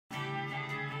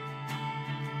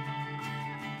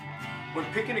When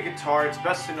picking a guitar, it's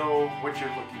best to know what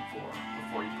you're looking for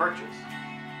before you purchase.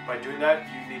 By doing that,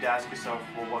 you need to ask yourself,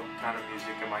 well, what kind of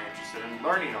music am I interested in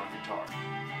learning on guitar?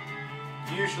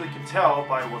 You usually can tell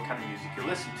by what kind of music you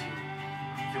listen to.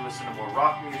 If you listen to more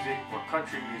rock music, more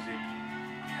country music,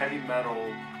 heavy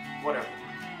metal, whatever.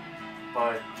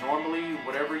 But normally,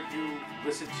 whatever you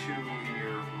listen to in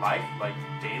your life, like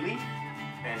daily,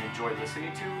 and enjoy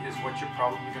listening to, is what you're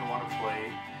probably going to want to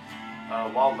play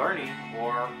while learning,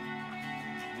 or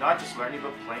not just learning,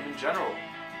 but playing in general.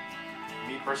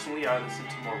 Me personally, I listen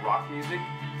to more rock music,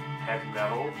 heavy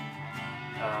metal,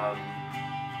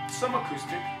 some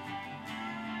acoustic,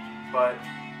 but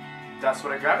that's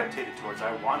what I gravitated towards.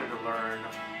 I wanted to learn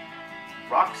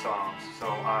rock songs, so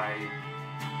I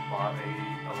bought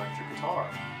an electric guitar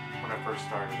when I first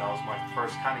started. That was my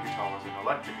first kind of guitar, was an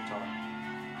electric guitar.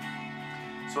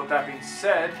 So with that being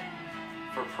said,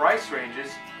 for price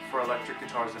ranges for electric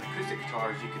guitars and acoustic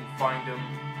guitars, you can find them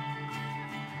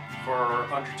for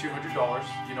under $200.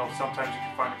 You know, sometimes you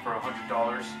can find them for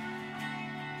 $100,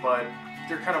 but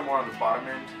they're kind of more on the bottom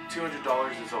end. $200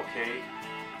 is okay,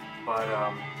 but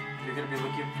you're going to be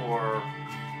looking for,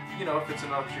 you know, if it's an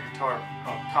electric guitar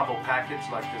combo package,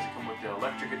 like does it come with the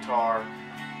electric guitar,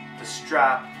 the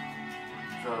strap,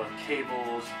 the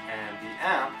cables, and the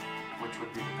amp, which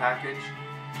would be the package,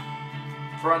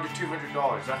 for under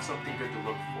 $200. That's something good to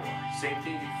look for. Same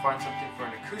thing, you can find something for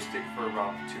an acoustic for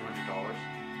around $200.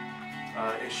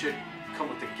 It should come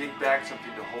with a gig bag, something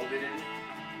to hold it in,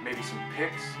 maybe some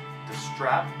picks, the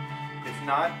strap. If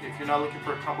not, if you're not looking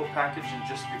for a combo package and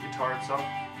just the guitar itself,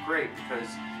 great, because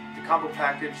the combo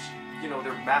package, you know,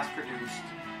 they're mass produced.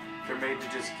 They're made to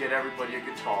just get everybody a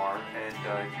guitar, and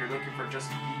if you're looking for just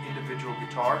the individual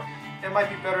guitar, it might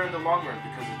be better in the long run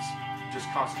because it's just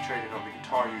concentrated on the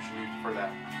guitar usually for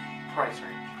that price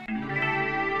range.